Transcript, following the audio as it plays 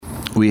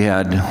we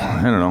had,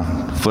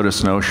 a foot of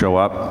snow show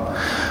up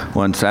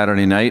one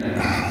Saturday night.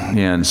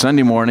 And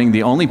Sunday morning,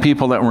 the only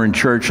people that were in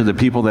church are the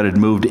people that had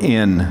moved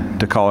in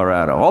to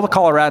Colorado. All the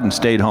Coloradans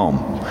stayed home.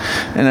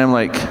 And I'm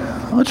like,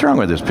 what's wrong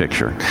with this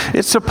picture?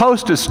 It's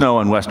supposed to snow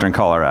in western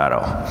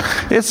Colorado.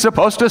 It's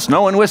supposed to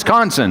snow in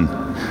Wisconsin.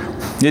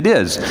 It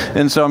is.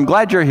 And so I'm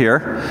glad you're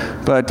here.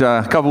 But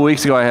a couple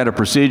weeks ago, I had a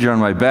procedure on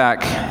my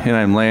back, and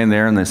I'm laying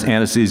there, and this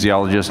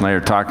anesthesiologist and I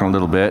are talking a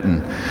little bit,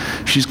 and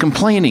she's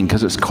complaining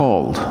because it's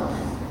cold.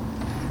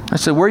 I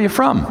said, where are you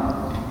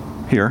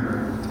from?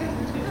 Here.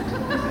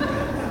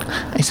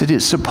 I said,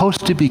 it's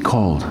supposed to be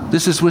cold.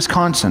 This is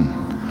Wisconsin.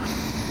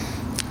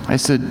 I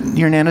said,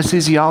 you're an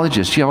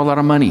anesthesiologist. You have a lot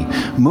of money.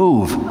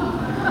 Move.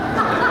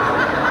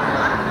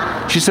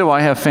 She said, well,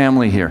 I have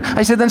family here.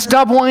 I said, then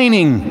stop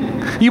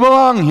whining. You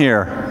belong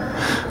here.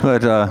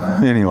 But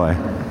anyway,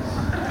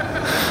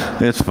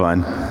 it's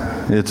fun.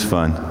 It's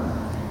fun.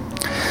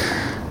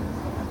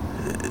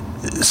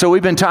 So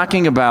we've been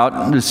talking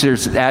about this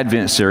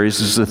Advent series.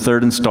 This is the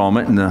third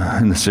installment in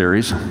the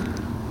series.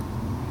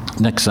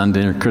 Next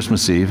Sunday or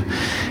Christmas Eve.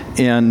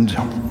 And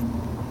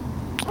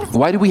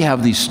why do we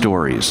have these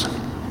stories?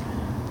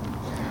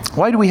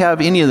 Why do we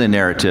have any of the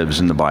narratives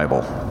in the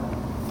Bible?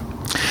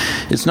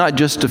 It's not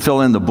just to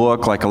fill in the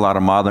book like a lot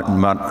of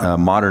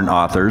modern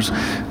authors,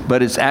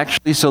 but it's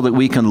actually so that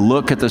we can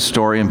look at the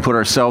story and put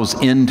ourselves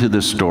into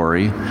the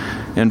story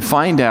and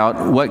find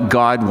out what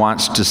God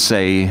wants to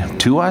say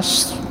to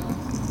us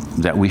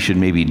that we should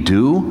maybe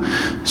do.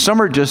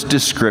 Some are just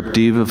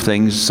descriptive of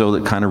things, so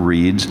that kind of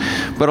reads.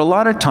 But a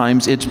lot of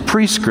times it's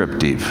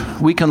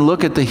prescriptive. We can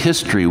look at the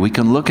history. We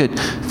can look at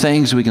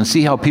things. We can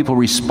see how people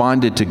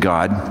responded to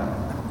God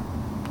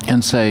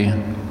and say,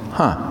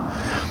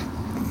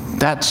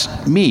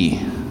 that's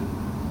me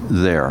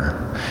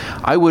there.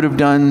 I would have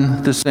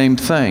done the same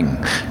thing.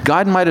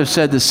 God might have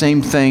said the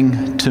same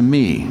thing to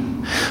me.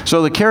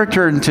 So the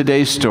character in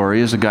today's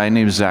story is a guy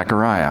named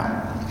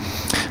Zechariah.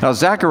 Now,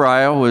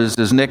 Zechariah was,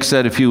 as Nick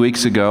said a few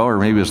weeks ago, or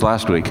maybe it was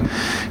last week,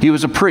 he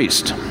was a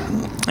priest.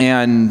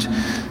 And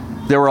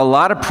there were a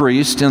lot of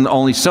priests and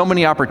only so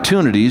many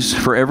opportunities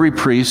for every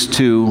priest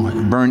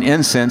to burn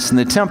incense in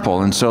the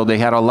temple. And so they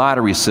had a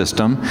lottery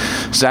system.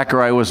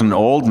 Zechariah was an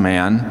old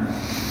man,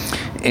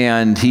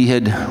 and he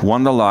had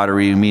won the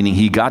lottery, meaning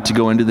he got to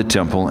go into the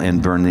temple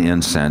and burn the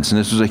incense. And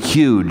this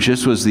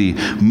was the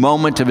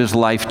moment of his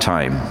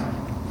lifetime.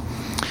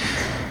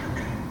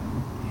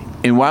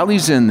 And while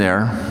he's in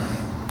there,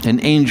 an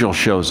angel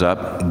shows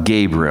up,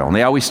 Gabriel. And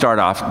they always start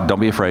off, don't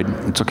be afraid,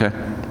 it's okay.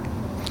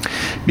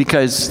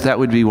 Because that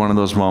would be one of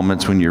those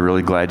moments when you're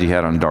really glad you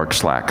had on dark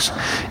slacks.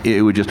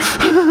 It would just,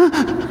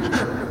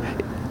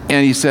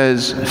 and he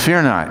says,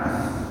 fear not.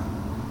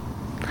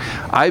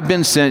 I've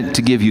been sent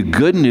to give you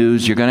good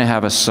news. You're going to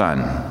have a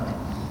son.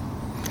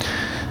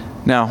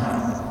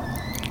 Now,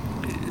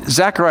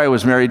 Zechariah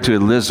was married to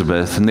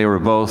Elizabeth, and they were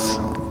both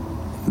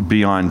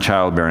beyond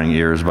childbearing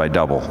years by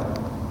double.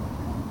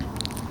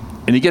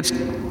 And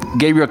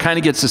Gabriel kind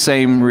of gets the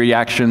same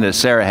reaction that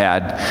Sarah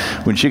had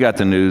when she got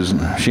the news.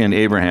 She and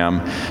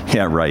Abraham,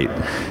 yeah, right.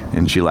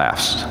 And she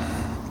laughs.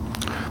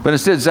 But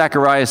instead,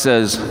 Zechariah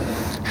says,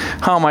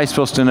 how am I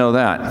supposed to know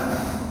that?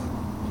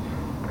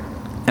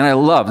 And I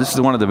love, this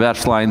is one of the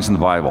best lines in the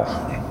Bible,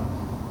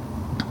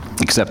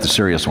 except the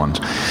serious ones.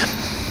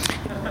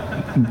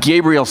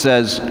 Gabriel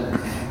says,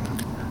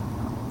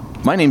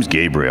 my name's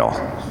Gabriel.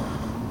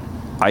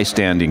 I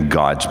stand in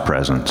God's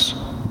presence.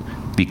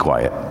 Be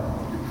quiet.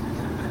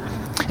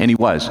 And he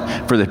was,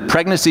 for the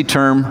pregnancy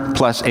term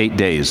plus 8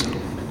 days.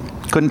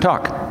 Couldn't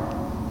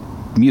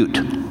talk. Mute.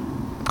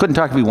 Couldn't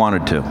talk if he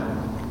wanted to.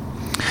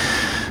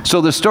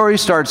 So the story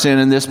starts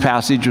in this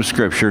passage of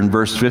Scripture in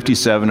verse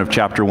 57 of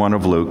chapter 1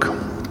 of Luke.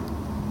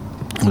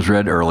 It was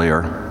read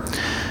earlier.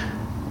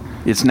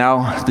 It's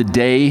now the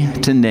day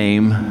to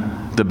name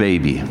the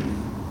baby.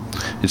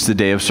 It's the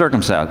day of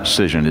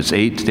circumcision. It's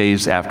 8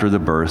 days after the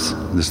birth.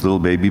 This little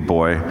baby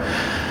boy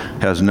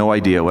has no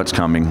idea what's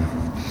coming.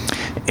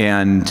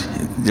 And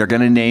they're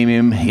going to name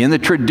him in the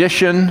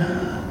tradition.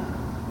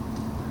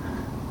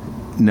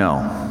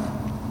 No.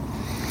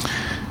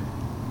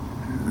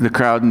 The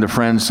crowd and the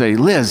friends say,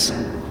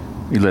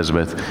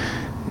 Elizabeth,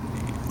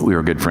 we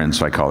were good friends,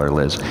 so I call her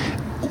Liz,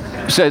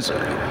 says,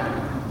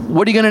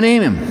 what are you going to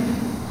name him?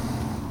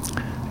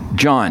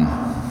 John.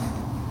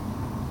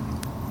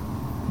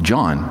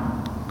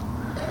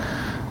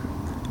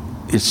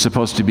 It's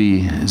supposed to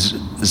be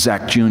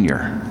Zach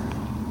Jr.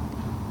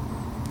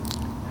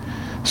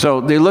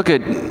 So they look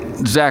at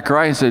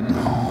Zechariah and said,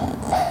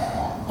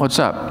 what's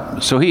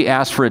up? So he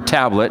asked for a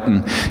tablet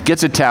and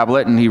gets a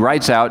tablet and he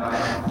writes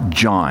out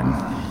John.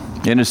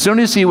 And as soon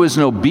as he was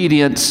in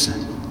obedience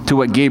to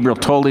what Gabriel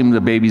told him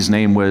the baby's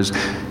name was,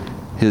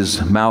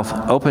 his mouth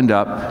opened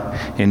up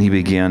and he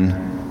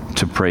began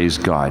to praise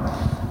God.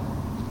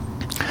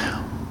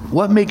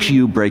 What makes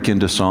you break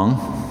into song?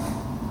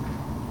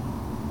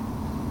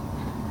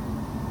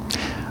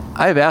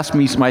 I have asked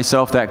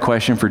myself that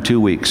question for 2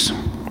 weeks.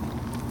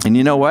 And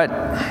you know what?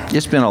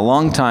 It's been a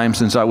long time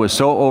since I was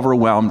so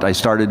overwhelmed I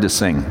started to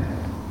sing.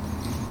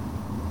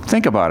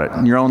 Think about it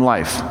in your own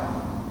life.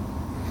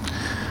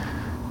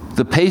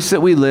 The pace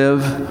that we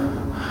live,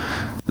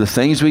 the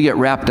things we get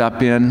wrapped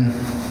up in.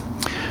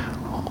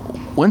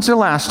 When's the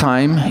last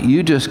time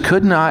you just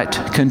could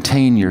not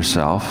contain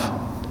yourself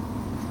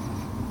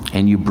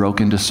and you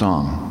broke into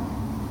song?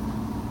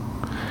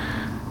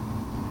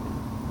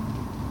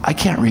 I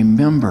can't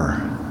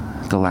remember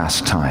the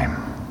last time.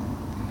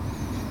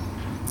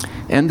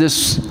 And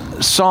this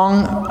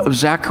song of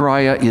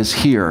Zechariah is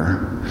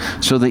here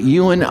so that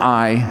you and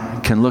I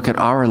can look at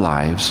our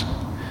lives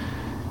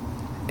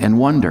and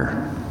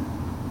wonder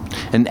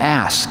and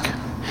ask,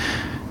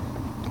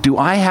 do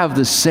I have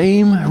the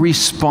same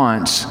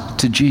response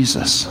to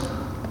Jesus?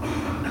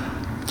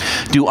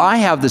 Do I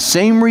have the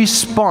same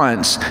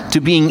response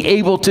to being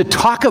able to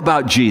talk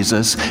about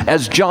Jesus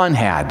as John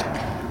had?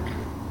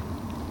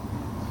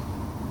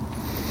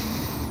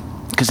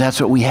 Because that's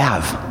what we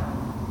have.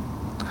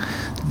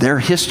 Their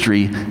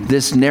history,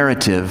 this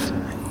narrative,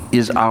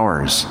 is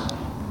ours.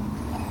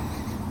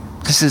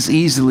 This is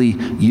easily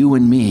you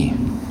and me.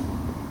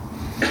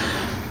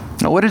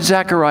 Now, what did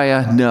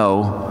Zechariah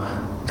know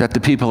that the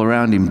people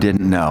around him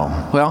didn't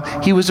know? Well,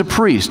 he was a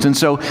priest, and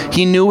so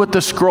he knew what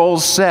the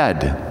scrolls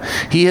said.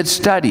 He had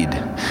studied.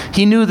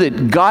 He knew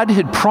that God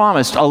had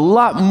promised a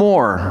lot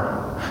more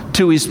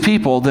to his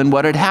people than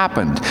what had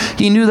happened.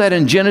 He knew that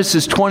in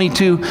Genesis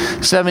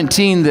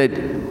 22:17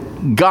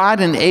 that God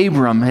and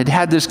Abram had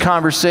had this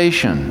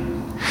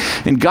conversation.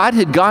 And God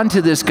had gone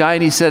to this guy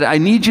and he said, I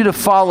need you to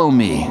follow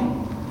me.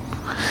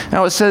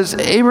 Now it says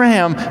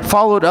Abraham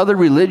followed other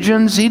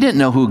religions. He didn't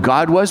know who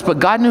God was, but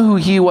God knew who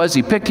he was.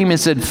 He picked him and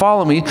said,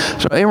 follow me.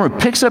 So Abraham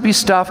picks up his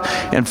stuff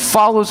and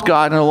follows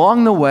God. And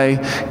along the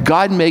way,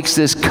 God makes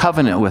this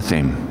covenant with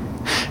him.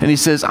 And he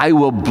says, I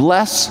will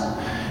bless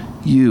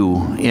you,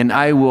 and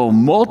I will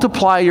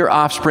multiply your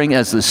offspring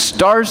as the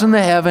stars in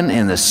the heaven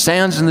and the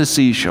sands in the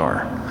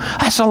seashore.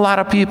 That's a lot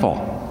of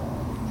people.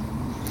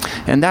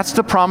 And that's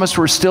the promise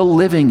we're still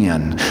living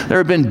in. There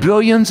have been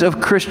billions of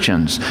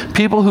Christians,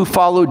 people who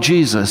followed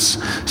Jesus,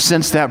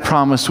 since that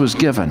promise was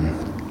given.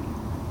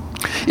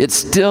 It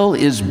still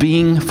is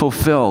being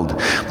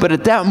fulfilled. But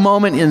at that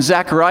moment in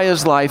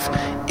Zechariah's life,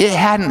 it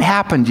hadn't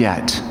happened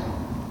yet.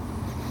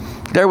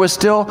 There was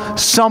still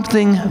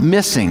something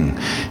missing.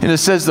 And it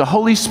says the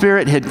Holy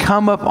Spirit had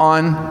come up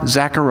on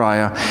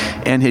Zechariah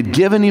and had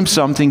given him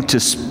something to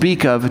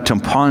speak of, to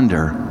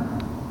ponder,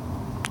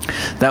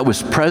 that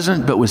was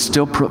present but was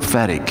still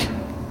prophetic.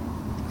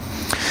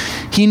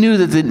 He knew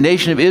that the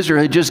nation of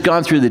Israel had just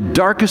gone through the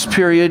darkest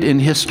period in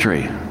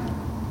history.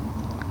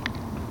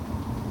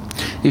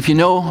 If you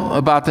know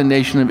about the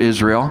nation of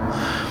Israel,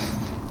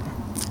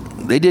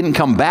 they didn't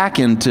come back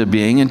into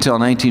being until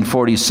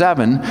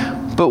 1947.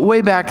 But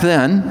way back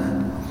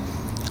then,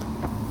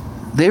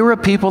 they were a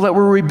people that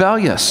were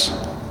rebellious.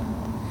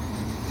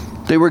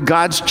 They were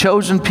God's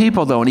chosen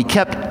people, though, and he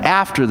kept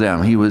after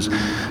them. He was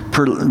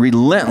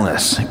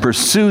relentless. He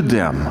pursued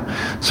them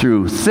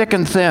through thick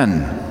and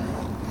thin.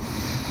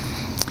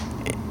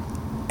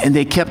 And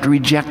they kept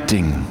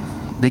rejecting.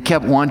 They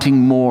kept wanting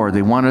more.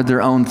 They wanted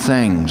their own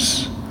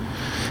things.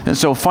 And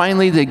so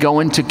finally they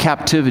go into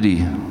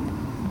captivity,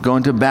 go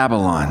into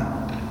Babylon.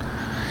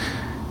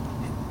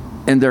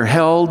 And they're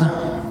held,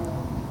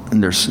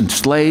 and they're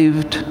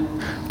enslaved,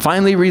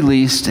 finally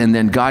released, and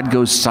then God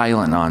goes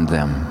silent on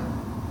them.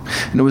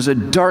 And it was a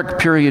dark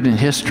period in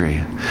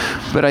history.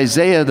 But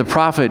Isaiah the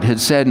prophet had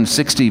said in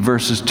 60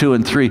 verses 2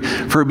 and 3,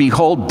 for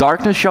behold,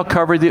 darkness shall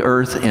cover the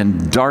earth,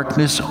 and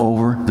darkness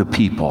over the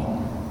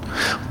people.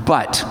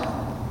 But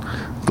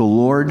the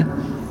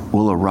Lord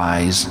will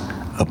arise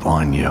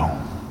upon you.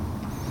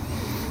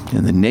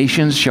 And the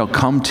nations shall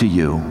come to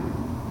you,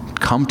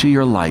 come to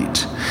your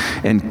light,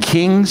 and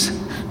kings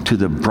to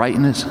the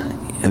brightness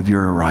of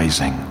your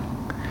arising.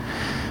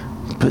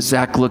 But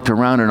Zach looked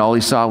around and all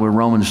he saw were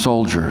Roman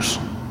soldiers.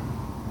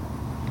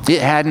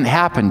 It hadn't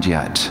happened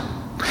yet.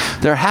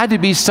 There had to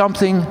be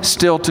something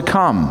still to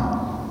come.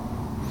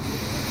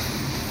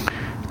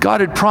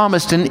 God had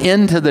promised an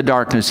end to the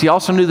darkness. He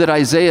also knew that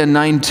Isaiah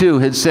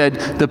 9:2 had said,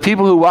 the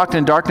people who walked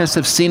in darkness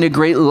have seen a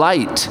great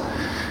light.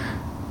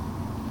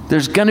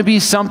 There's going to be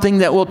something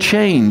that will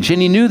change.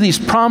 And he knew these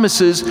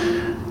promises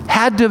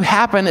had to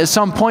happen at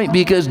some point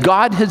because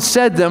God had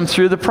said them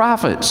through the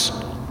prophets.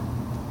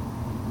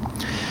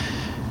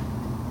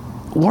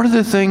 What are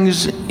the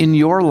things in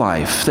your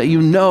life that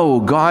you know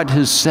God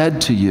has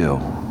said to you?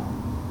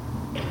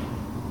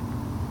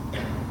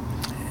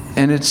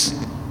 And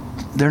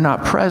they're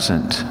not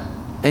present.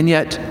 And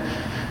yet,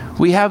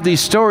 we have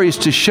these stories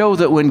to show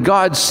that when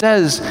God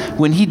says,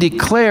 when he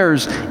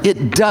declares,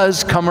 it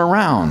does come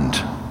around.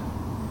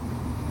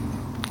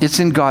 It's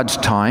in God's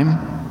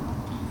time.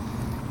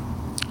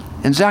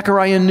 And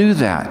Zechariah knew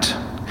that.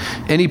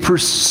 And he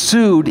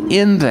pursued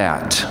in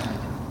that.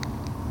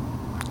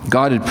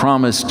 God had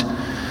promised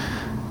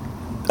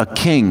a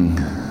king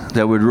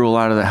that would rule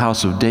out of the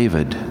house of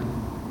David.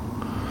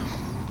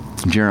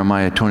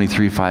 Jeremiah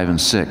 23:5 and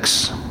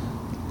 6.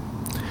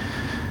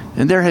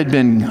 And there had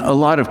been a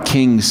lot of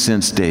kings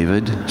since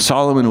David.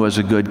 Solomon was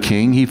a good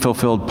king. He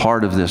fulfilled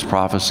part of this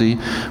prophecy,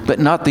 but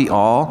not the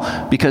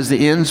all, because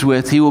it ends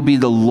with, he will be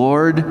the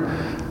Lord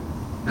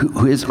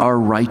who is our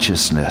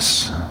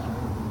righteousness.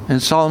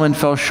 And Solomon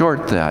fell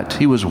short that.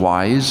 He was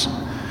wise.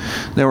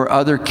 There were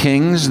other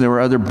kings, there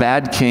were other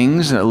bad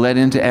kings that led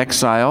into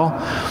exile.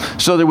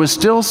 So there was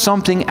still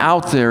something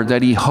out there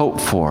that he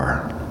hoped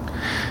for.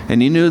 And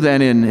he knew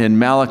that in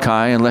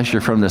Malachi, unless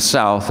you're from the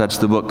south, that's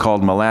the book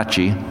called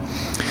Malachi.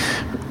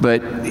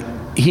 But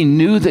he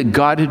knew that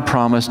God had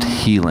promised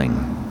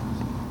healing.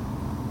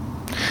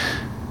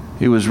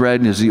 It was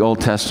read as the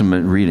Old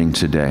Testament reading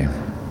today.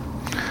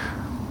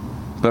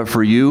 But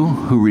for you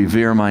who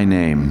revere my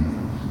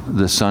name,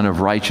 the Son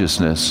of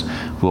Righteousness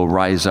will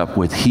rise up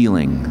with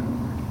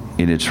healing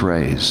in its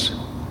rays.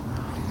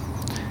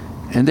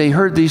 And they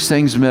heard these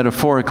things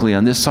metaphorically.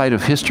 On this side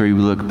of history,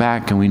 we look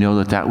back and we know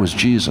that that was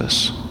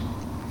Jesus.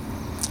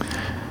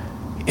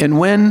 And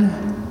when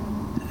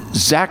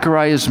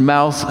Zechariah's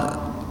mouth,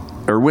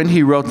 or when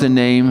he wrote the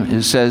name,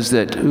 it says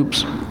that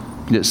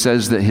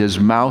his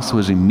mouth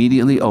was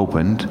immediately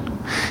opened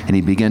and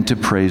he began to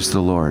praise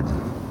the Lord.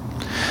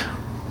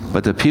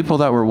 But the people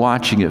that were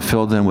watching it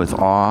filled them with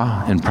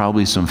awe and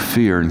probably some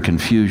fear and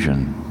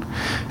confusion.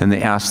 And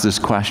they asked this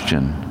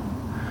question: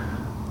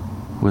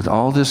 with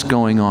all this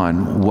going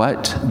on,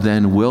 what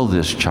then will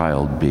this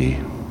child be?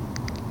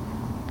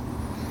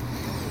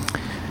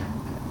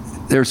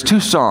 There's two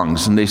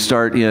songs, and they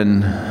start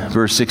in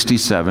verse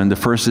 67. The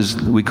first is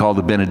we call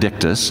the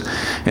Benedictus,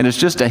 and it's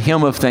just a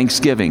hymn of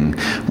thanksgiving.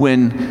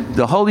 When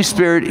the Holy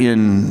Spirit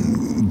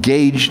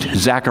engaged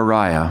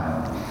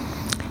Zechariah,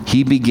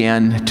 he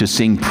began to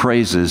sing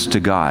praises to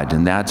God,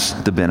 and that's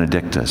the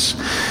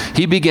Benedictus.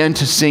 He began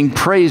to sing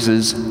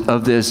praises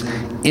of this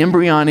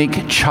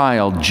embryonic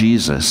child,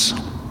 Jesus,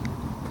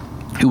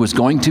 who was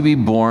going to be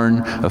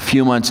born a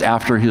few months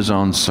after his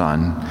own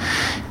son.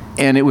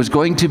 And it was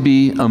going to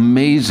be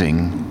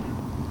amazing.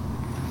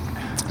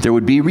 There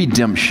would be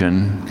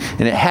redemption,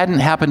 and it hadn't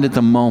happened at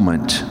the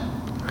moment,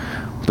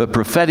 but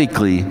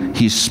prophetically,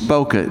 he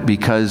spoke it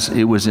because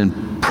it was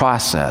in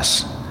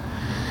process.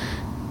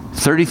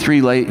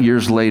 33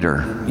 years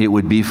later, it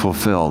would be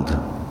fulfilled.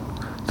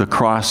 The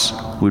cross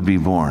would be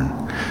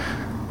born.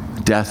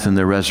 Death and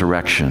the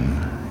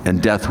resurrection,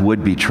 and death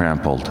would be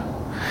trampled.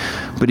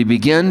 But he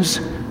begins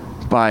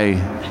by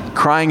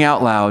crying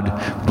out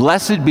loud,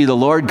 "Blessed be the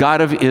Lord God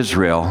of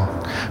Israel,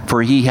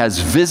 for he has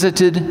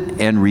visited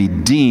and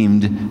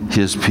redeemed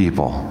his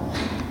people."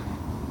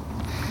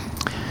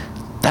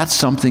 That's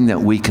something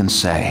that we can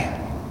say.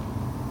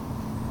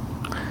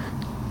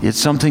 It's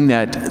something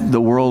that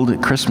the world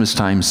at Christmas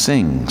time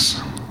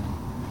sings,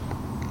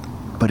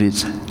 but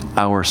it's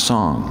our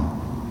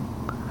song.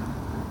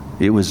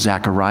 It was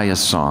Zechariah's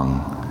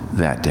song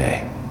that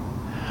day.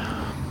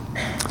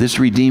 This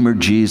Redeemer,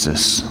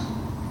 Jesus,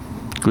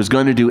 was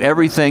going to do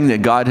everything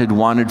that God had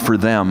wanted for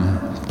them,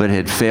 but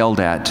had failed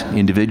at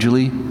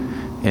individually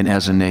and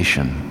as a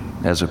nation,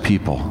 as a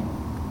people.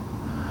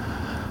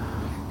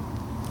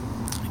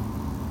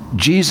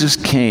 Jesus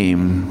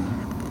came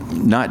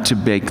not to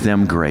make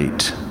them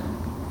great,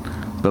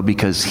 but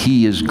because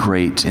he is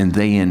great and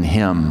they in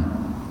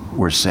him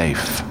were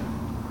safe.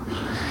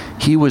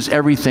 He was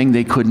everything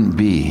they couldn't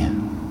be.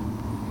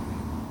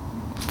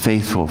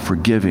 Faithful,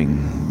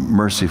 forgiving,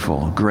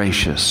 merciful,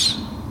 gracious.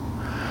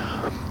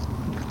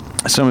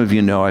 Some of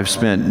you know I've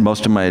spent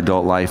most of my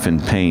adult life in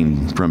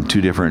pain from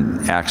two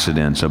different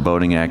accidents, a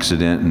boating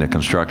accident and a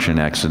construction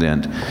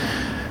accident.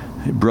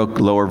 It broke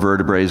lower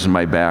vertebrae in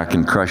my back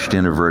and crushed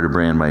inner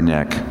vertebrae in my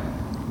neck.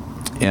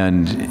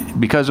 And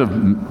because of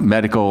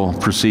medical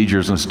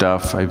procedures and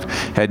stuff, I've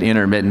had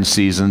intermittent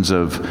seasons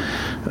of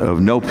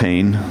no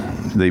pain.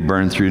 They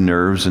burn through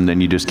nerves, and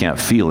then you just can't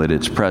feel it.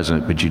 It's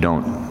present, but you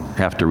don't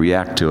have to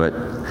react to it.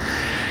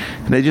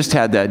 And I just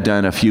had that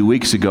done a few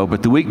weeks ago,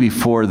 but the week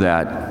before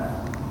that,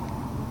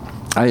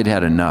 I had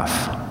had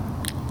enough.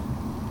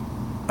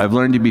 I've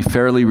learned to be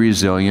fairly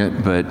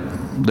resilient, but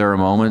there are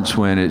moments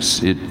when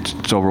it's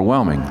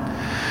overwhelming.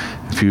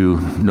 If you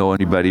know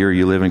anybody or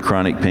you live in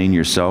chronic pain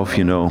yourself,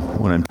 you know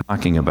what I'm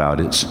talking about.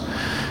 It's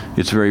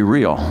very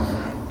real.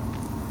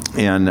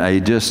 And I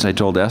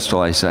told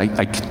Estelle, I said,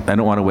 I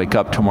don't want to wake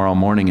up tomorrow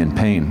morning in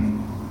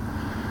pain.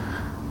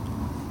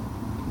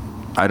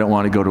 I don't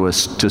want to go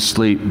to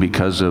sleep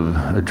because of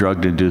a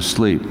drug-induced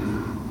sleep.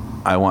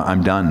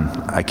 I'm done.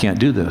 I can't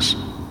do this.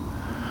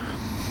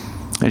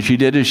 And she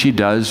did as she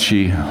does.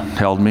 She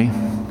held me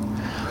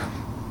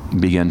and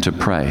began to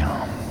pray.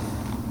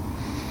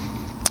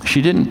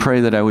 She didn't pray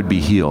that I would be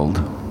healed.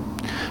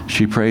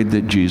 She prayed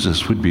that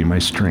Jesus would be my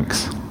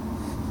strength.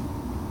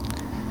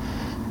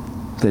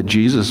 That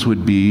Jesus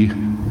would be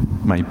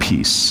my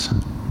peace.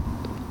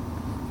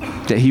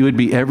 That he would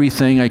be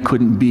everything I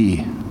couldn't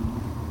be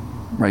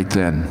right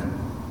then.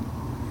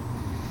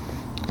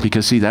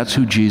 Because see, that's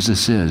who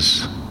Jesus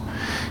is.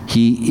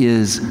 He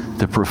is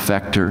the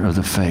perfecter of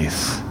the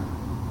faith.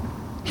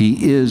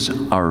 He is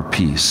our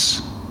peace.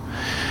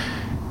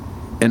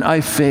 And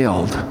I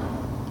failed.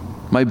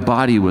 My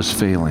body was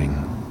failing.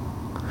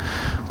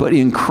 But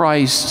in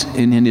Christ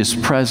and in His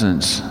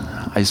presence,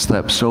 I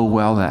slept so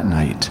well that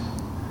night.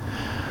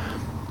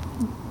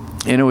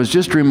 And it was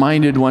just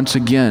reminded once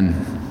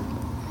again,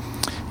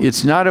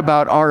 it's not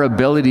about our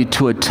ability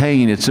to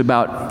attain, it's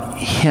about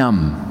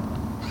Him.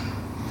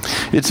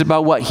 It's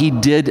about what He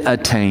did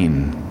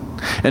attain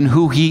and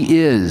who He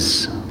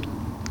is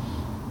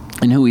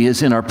and who He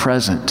is in our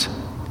present.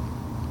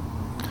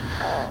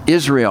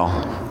 Israel,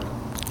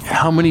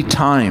 how many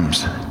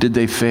times did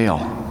they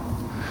fail?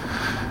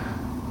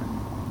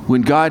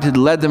 When God had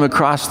led them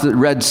across the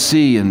Red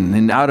Sea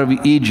and out of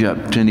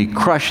Egypt, and He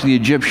crushed the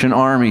Egyptian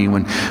army,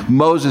 when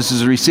Moses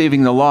is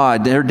receiving the law,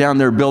 they're down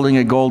there building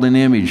a golden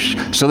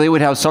image so they would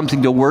have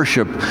something to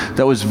worship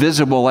that was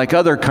visible like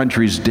other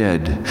countries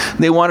did.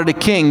 They wanted a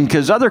king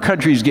because other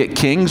countries get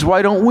kings.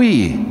 Why don't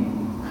we?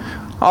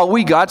 All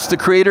we got's the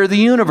creator of the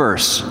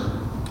universe.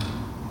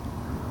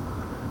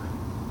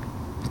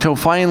 Till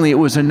finally it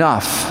was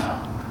enough.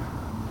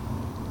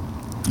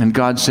 And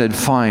God said,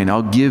 fine,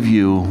 I'll give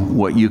you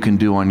what you can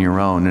do on your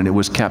own. And it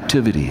was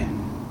captivity.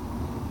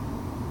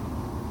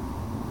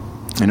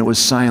 And it was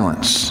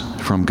silence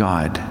from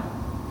God.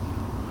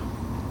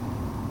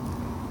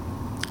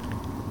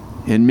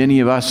 And many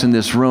of us in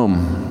this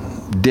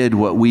room did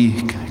what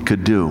we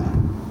could do.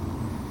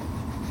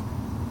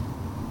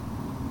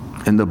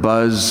 And the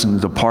buzz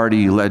and the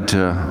party led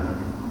to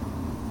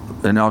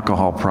an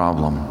alcohol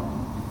problem.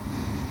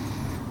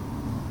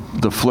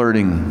 The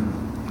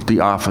flirting,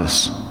 the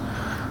office,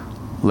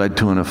 led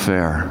to an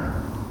affair.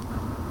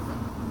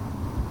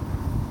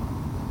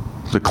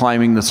 The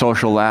climbing the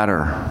social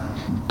ladder,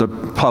 the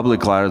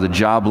public ladder, the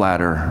job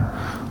ladder,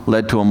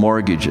 led to a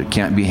mortgage that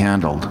can't be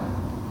handled.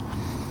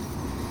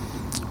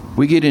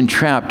 We get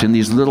entrapped in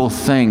these little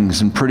things,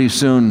 and pretty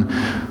soon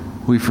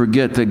we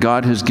forget that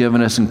God has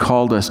given us and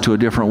called us to a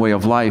different way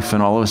of life,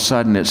 and all of a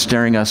sudden it's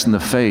staring us in the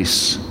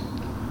face.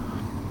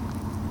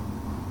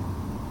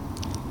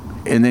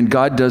 And then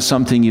God does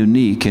something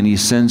unique, and He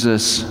sends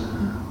us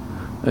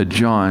a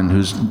John,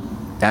 who's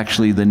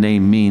actually, the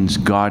name means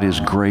God is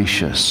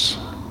gracious.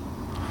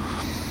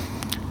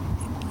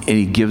 And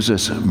He gives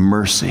us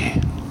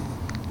mercy.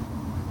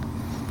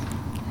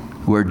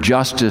 Where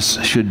justice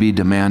should be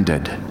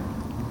demanded,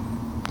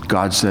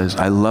 God says,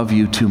 I love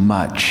you too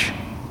much.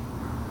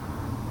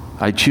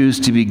 I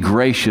choose to be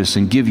gracious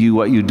and give you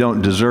what you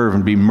don't deserve,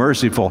 and be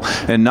merciful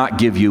and not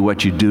give you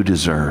what you do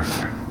deserve.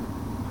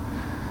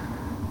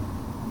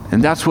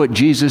 And that's what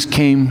Jesus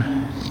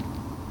came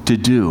to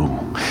do.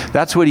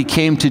 That's what He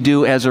came to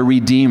do as a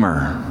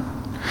Redeemer.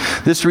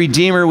 This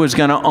Redeemer was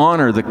going to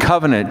honor the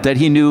covenant that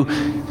He knew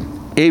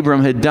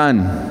Abram had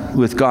done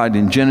with God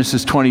in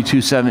Genesis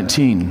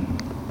 22:17.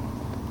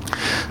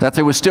 That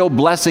there was still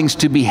blessings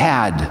to be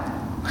had.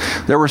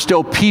 There were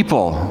still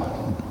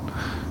people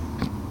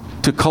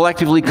to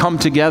collectively come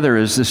together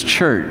as this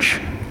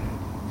church.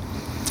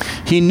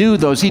 He knew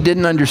those. He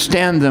didn't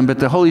understand them, but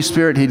the Holy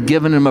Spirit had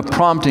given him a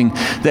prompting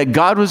that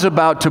God was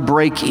about to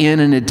break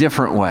in a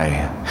different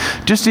way.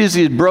 Just as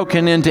He had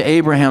broken into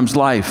Abraham's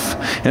life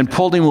and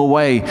pulled him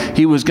away,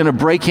 He was going to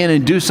break in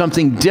and do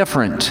something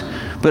different.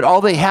 But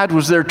all they had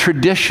was their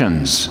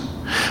traditions.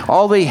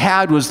 All they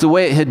had was the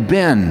way it had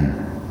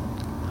been.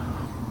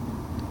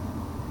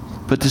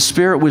 But the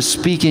Spirit was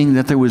speaking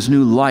that there was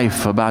new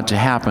life about to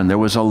happen. There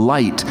was a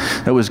light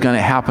that was going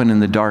to happen in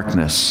the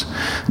darkness.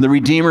 The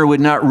Redeemer would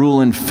not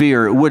rule in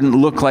fear. It wouldn't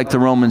look like the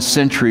Roman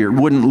sentry. It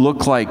wouldn't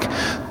look like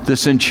the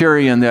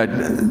centurion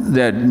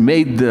that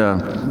made the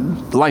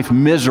life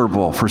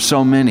miserable for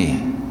so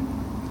many.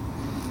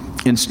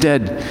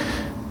 Instead,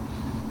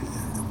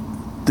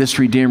 this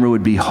Redeemer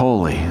would be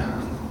holy.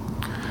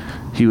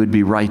 He would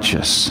be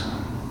righteous.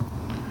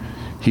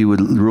 He would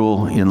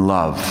rule in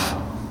love.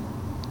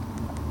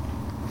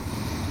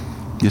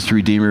 This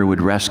Redeemer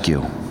would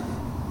rescue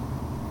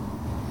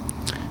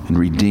and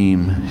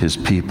redeem His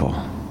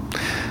people.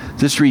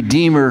 This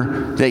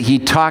Redeemer that He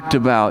talked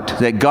about,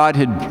 that God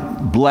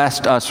had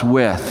blessed us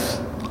with,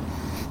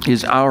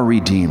 is our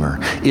Redeemer.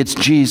 It's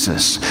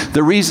Jesus.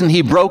 The reason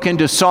He broke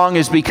into song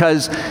is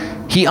because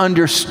He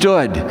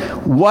understood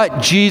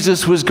what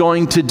Jesus was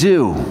going to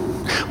do.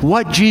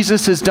 What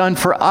Jesus has done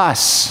for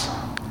us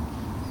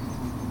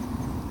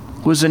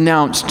was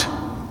announced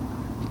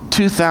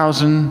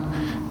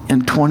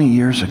 2,020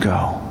 years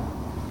ago.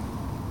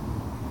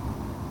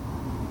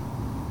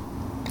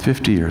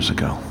 50 years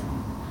ago.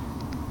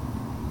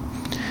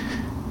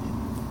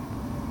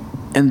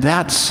 And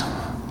that's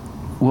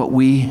what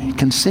we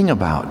can sing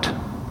about,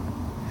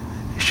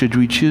 should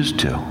we choose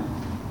to.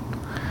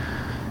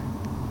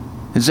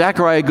 And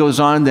Zechariah goes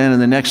on then in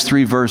the next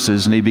 3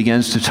 verses, and he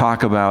begins to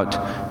talk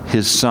about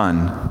his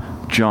son,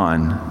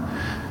 John.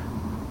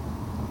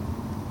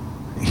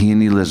 He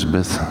and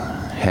Elizabeth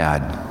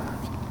had.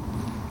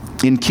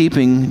 In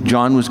keeping,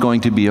 John was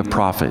going to be a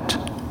prophet.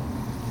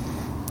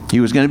 He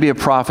was going to be a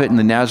prophet in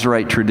the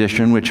Nazarite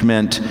tradition, which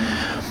meant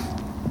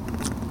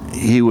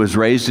he was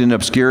raised in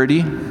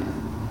obscurity.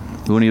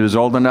 When he was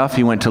old enough,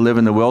 he went to live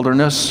in the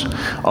wilderness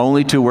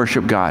only to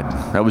worship God.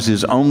 That was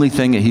his only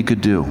thing that he could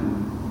do.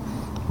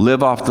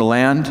 Live off the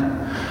land.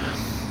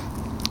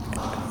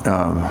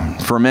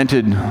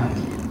 fermented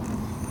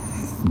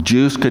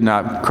juice could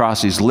not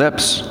cross his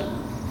lips,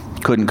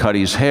 couldn't cut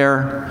his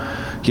hair.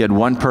 He had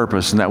one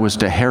purpose, and that was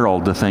to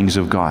herald the things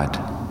of God.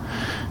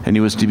 And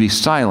he was to be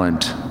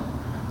silent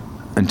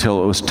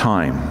until it was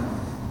time.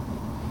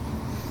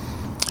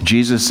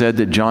 Jesus said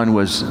that John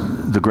was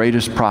the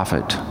greatest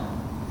prophet,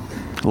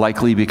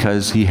 likely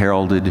because he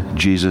heralded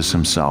Jesus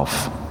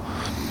himself.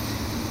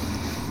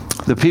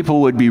 The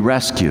people would be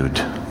rescued.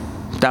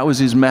 That was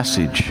his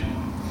message.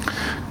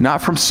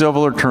 Not from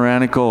civil or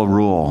tyrannical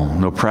rule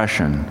and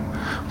oppression,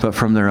 but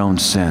from their own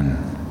sin.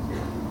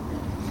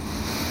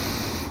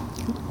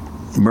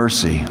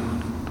 Mercy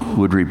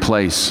would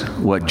replace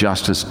what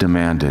justice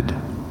demanded.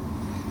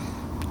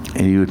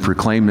 And he would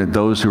proclaim that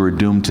those who were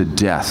doomed to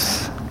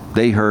death,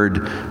 they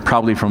heard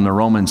probably from the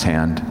Romans'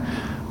 hand,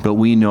 but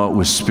we know it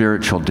was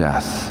spiritual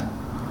death,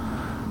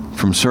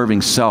 from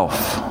serving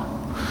self,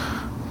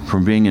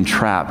 from being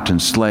entrapped,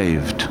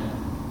 enslaved,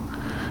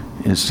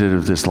 instead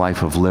of this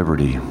life of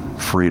liberty,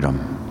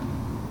 freedom.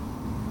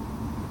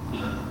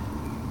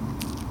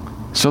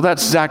 So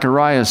that's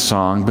Zechariah's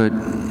song, but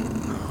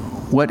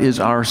what is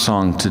our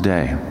song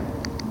today?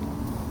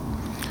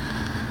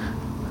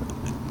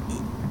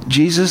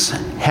 Jesus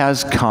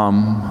has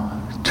come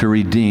to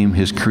redeem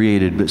his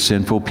created but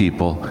sinful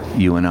people,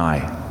 you and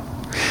I.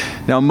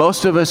 Now,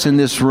 most of us in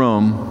this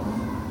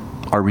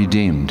room are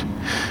redeemed.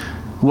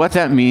 What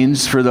that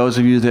means for those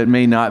of you that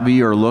may not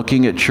be, or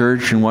looking at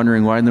church and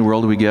wondering why in the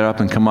world do we get up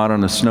and come out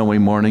on a snowy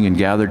morning and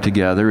gather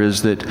together,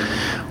 is that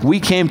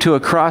we came to a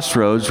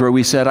crossroads where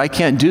we said, I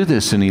can't do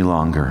this any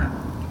longer.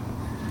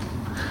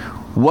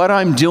 What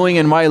I'm doing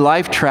in my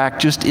life track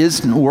just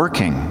isn't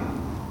working.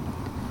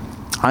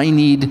 I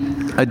need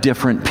a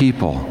different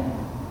people.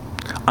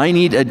 I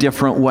need a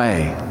different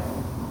way.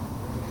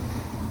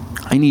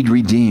 I need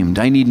redeemed.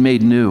 I need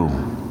made new.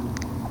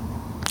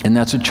 And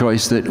that's a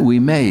choice that we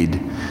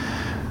made.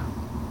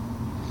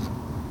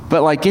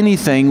 But like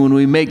anything, when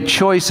we make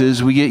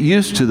choices, we get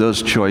used to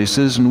those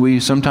choices, and we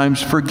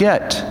sometimes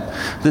forget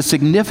the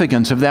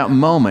significance of that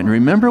moment.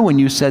 Remember when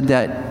you said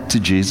that to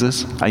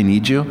Jesus, I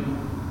need you?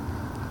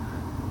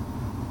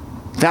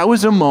 That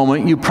was a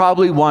moment you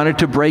probably wanted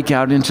to break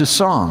out into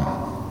song.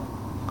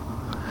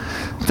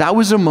 That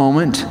was a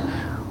moment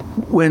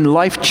when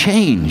life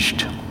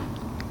changed.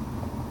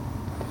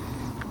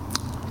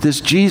 This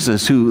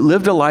Jesus who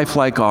lived a life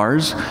like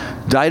ours,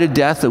 died a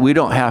death that we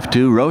don't have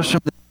to, rose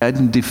from the dead,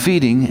 and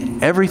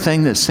defeating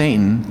everything that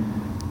Satan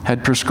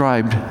had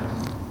prescribed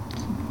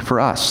for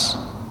us,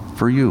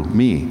 for you,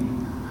 me.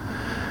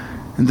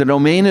 In the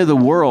domain of the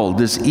world,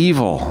 this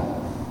evil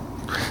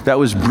that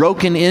was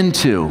broken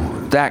into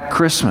that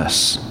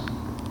Christmas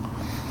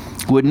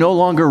would no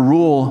longer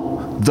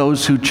rule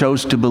those who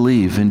chose to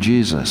believe in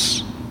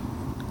Jesus.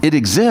 It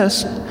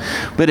exists,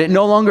 but it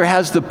no longer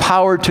has the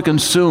power to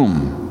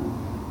consume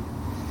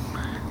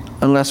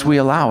unless we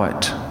allow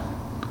it.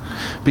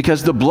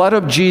 Because the blood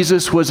of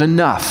Jesus was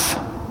enough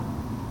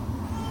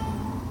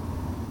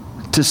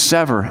to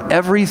sever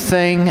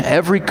everything,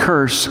 every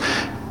curse,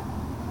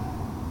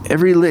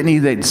 every litany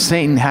that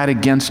Satan had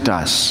against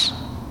us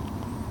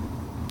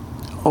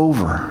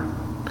over.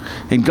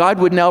 And God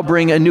would now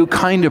bring a new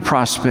kind of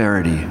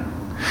prosperity.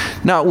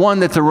 Not one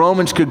that the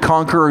Romans could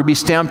conquer or be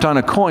stamped on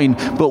a coin,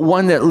 but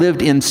one that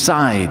lived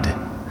inside.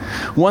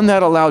 One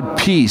that allowed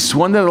peace,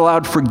 one that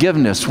allowed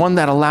forgiveness, one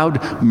that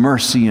allowed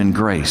mercy and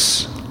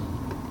grace.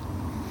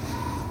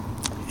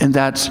 And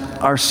that's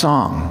our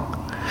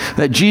song.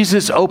 That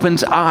Jesus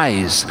opens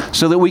eyes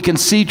so that we can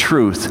see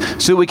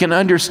truth, so we can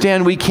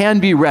understand we can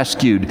be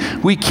rescued,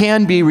 we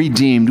can be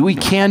redeemed, we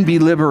can be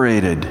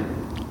liberated.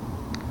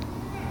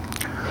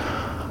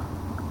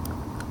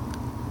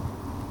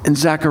 And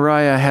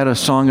Zechariah had a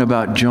song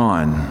about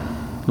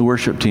John. The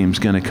worship team's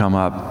going to come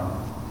up,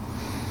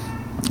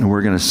 and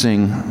we're going to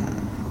sing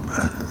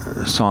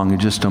a song in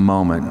just a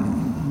moment.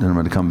 Then I'm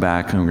going to come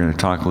back and we're going to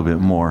talk a little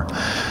bit more.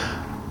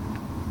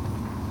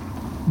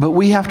 But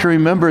we have to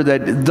remember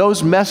that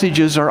those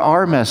messages are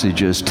our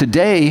messages.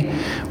 Today,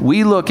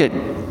 we look at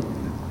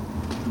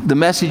the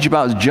message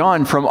about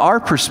John from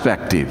our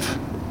perspective.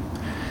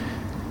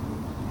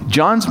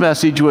 John's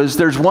message was,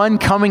 there's one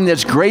coming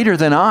that's greater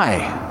than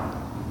I.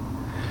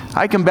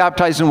 I can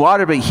baptize in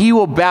water, but he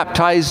will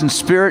baptize in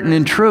spirit and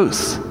in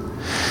truth.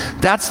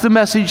 That's the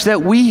message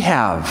that we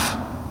have.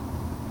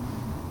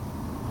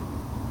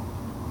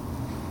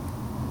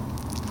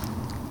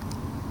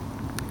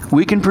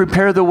 We can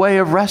prepare the way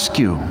of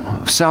rescue,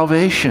 of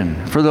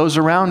salvation for those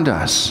around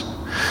us,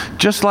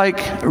 just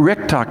like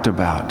Rick talked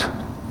about.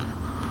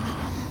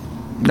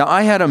 Now,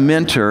 I had a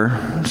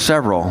mentor,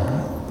 several,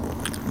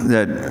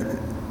 that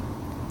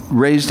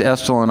raised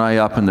Estelle and I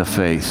up in the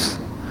faith,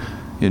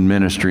 in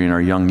ministry in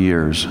our young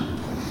years.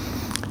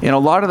 And a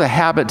lot of the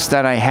habits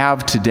that I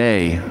have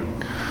today,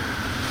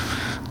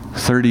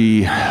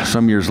 30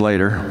 some years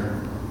later,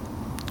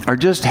 are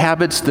just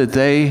habits that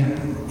they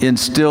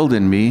instilled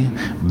in me,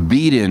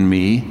 beat in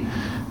me,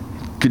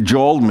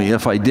 cajoled me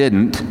if I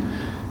didn't,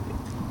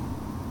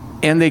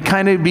 and they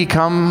kind of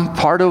become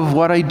part of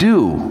what I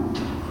do.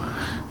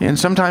 And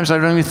sometimes I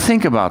don't even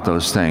think about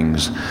those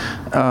things.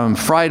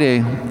 Friday,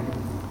 I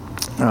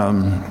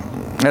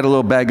had a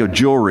little bag of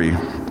jewelry.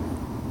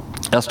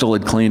 Estill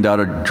had cleaned out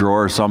a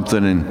drawer or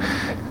something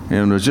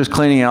and was just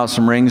cleaning out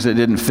some rings that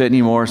didn't fit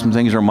anymore, some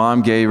things her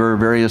mom gave her,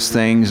 various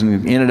things,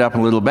 and ended up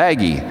in a little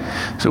baggie.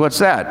 So what's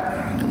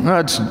that? Well,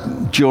 it's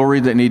jewelry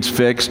that needs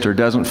fixed or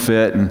doesn't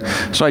fit. And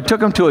so I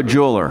took them to a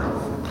jeweler.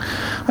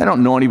 I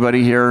don't know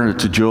anybody here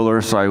that's a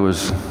jeweler, so I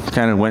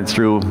went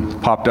through,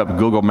 popped up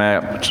Google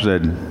Maps,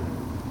 said,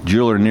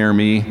 jeweler near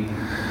me.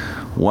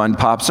 One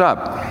pops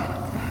up.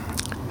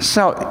 That's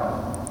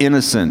how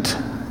innocent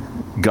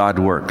God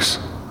works.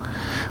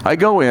 I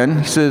go in,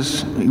 he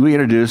says, we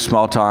introduce,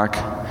 small talk.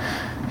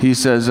 He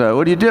says,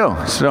 what do you do?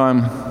 So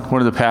I'm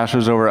one of the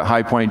pastors over at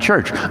High Point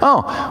Church.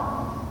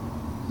 Oh,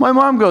 my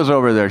mom goes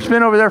over there. She's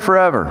been over there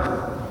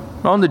forever.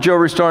 Owned the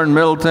jewelry store in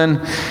Middleton,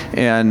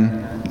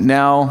 and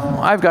now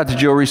I've got the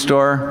jewelry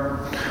store.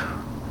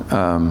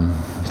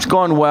 It's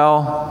going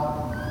well.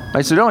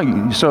 I said,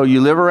 oh, so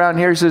you live around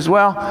here? He says,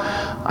 well,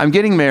 I'm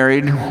getting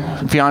married.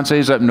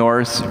 Fiance's up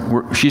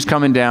north. She's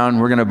coming down.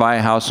 We're going to buy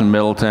a house in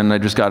Middleton. I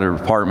just got an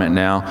apartment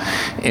now.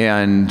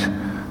 And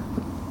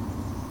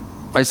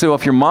I said, well,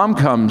 if your mom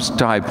comes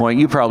to High Point,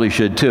 you probably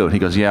should too. And he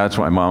goes, yeah, that's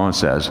what my mama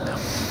says.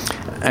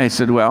 And I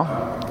said,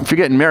 well, if you're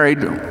getting married,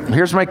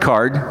 here's my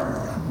card.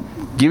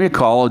 Give me a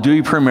call. I'll do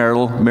you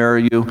premarital,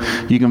 marry you.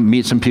 You can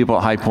meet some people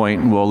at High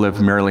Point, and we'll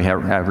live merrily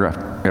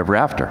ever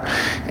after.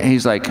 And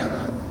he's like,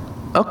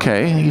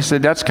 okay. He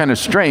said, that's kind of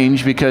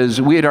strange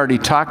because we had already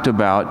talked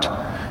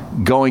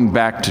about going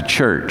back to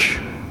church.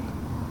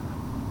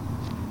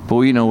 But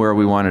we know where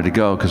we wanted to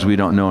go because we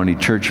don't know any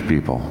church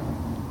people.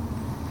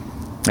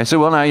 I said,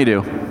 well, now you do.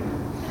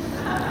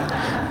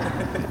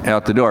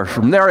 Out the door.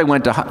 From there, I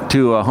went to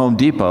Home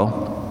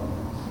Depot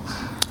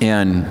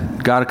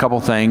and got a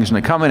couple things, and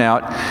I'm coming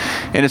out,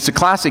 and it's a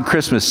classic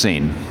Christmas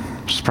scene.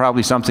 It's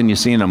probably something you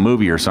see in a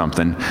movie or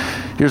something.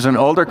 Here's an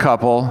older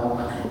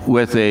couple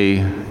with a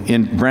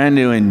brand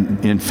new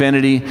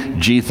Infiniti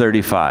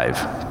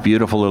G35,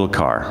 beautiful little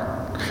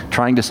car,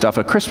 trying to stuff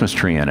a Christmas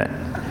tree in it.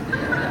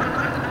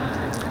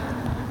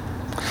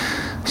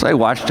 So I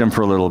watched him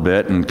for a little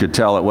bit and could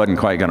tell it wasn't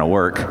quite going to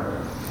work.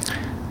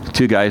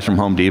 Two guys from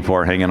Home Depot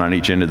are hanging on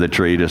each end of the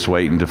tree just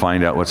waiting to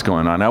find out what's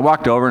going on. I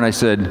walked over and I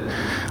said,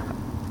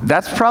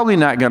 that's probably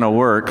not going to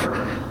work.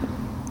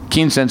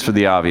 Keen sense for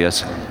the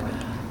obvious.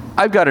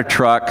 I've got a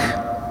truck.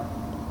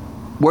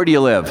 Where do you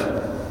live?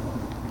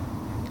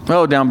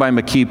 Oh, down by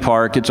McKee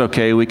Park. It's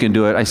okay. We can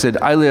do it. I said,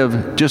 I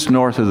live just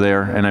north of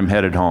there, and I'm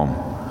headed home.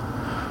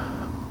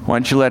 Why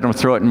don't you let them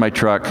throw it in my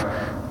truck?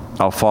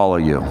 I'll follow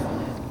you.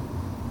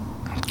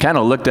 Kind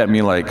of looked at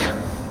me like,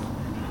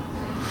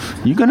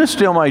 you going to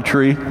steal my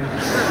tree?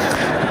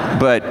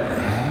 But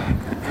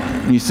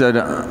he said,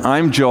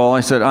 I'm Joel.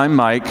 I said, I'm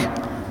Mike.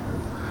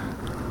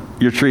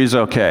 Your tree's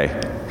okay.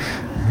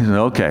 He said,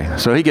 okay.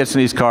 So he gets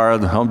in his car.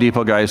 The Home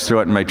Depot guys throw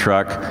it in my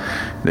truck.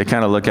 They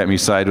kind of look at me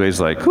sideways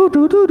like, ooh,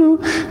 doo, doo,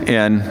 doo,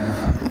 and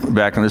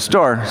back in the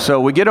store. So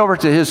we get over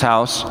to his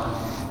house.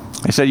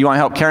 I said, you want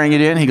help carrying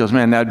it in? He goes,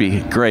 man, that'd be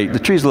great. The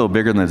tree's a little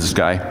bigger than this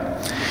guy.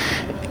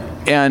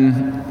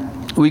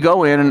 And we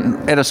go in,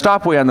 and at a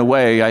stopway on the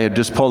way, I had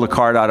just pulled a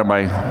card out of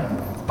my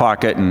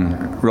pocket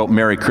and wrote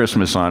Merry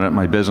Christmas on it,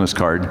 my business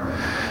card.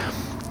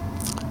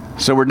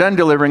 So we're done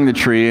delivering the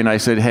tree, and I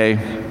said,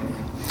 hey,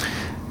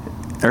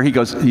 or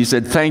he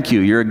said, thank you,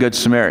 you're a good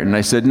Samaritan.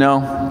 I said,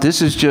 no,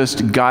 this is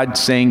just God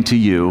saying to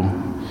you,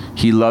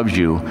 he loves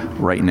you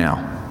right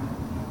now.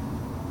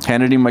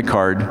 Handed him my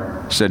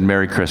card, said,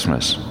 Merry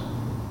Christmas.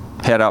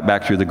 Head out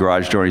back through the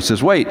garage door. He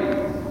says, wait.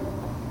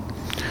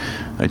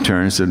 I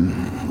turned and said,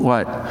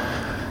 what?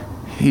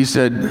 He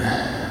said,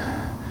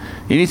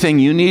 anything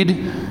you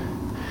need?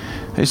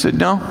 I said,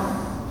 no.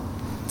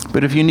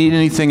 But if you need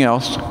anything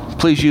else,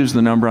 please use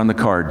the number on the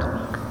card.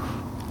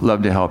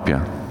 Love to help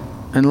you.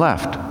 And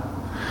left.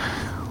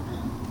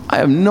 I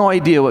have no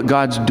idea what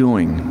God's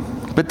doing,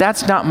 but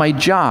that's not my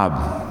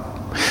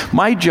job.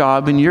 My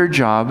job and your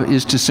job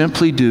is to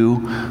simply do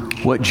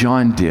what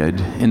John did,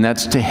 and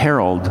that's to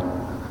herald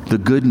the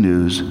good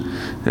news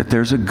that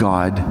there's a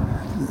God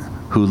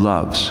who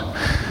loves.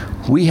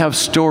 We have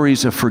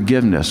stories of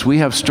forgiveness. We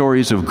have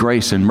stories of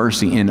grace and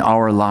mercy in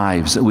our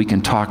lives that we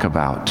can talk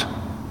about.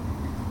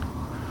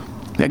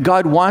 That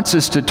God wants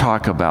us to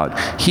talk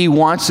about. He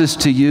wants us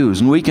to use.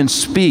 And we can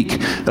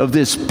speak of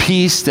this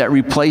peace that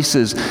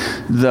replaces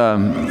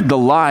the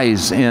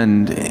lies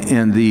and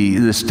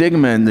the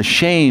stigma and the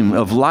shame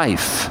of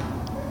life.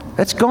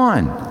 That's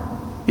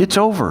gone. It's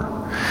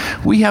over.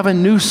 We have a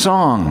new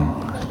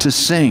song to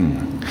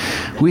sing.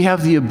 We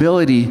have the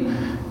ability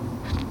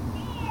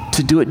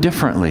to do it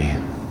differently.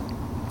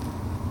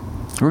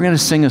 We're going to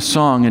sing a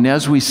song, and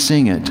as we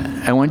sing it,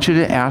 I want you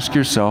to ask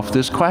yourself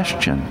this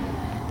question.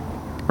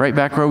 Right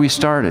back where we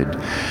started.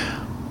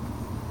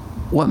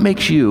 What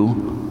makes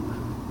you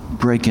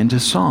break into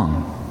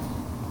song?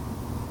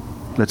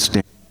 Let's stand.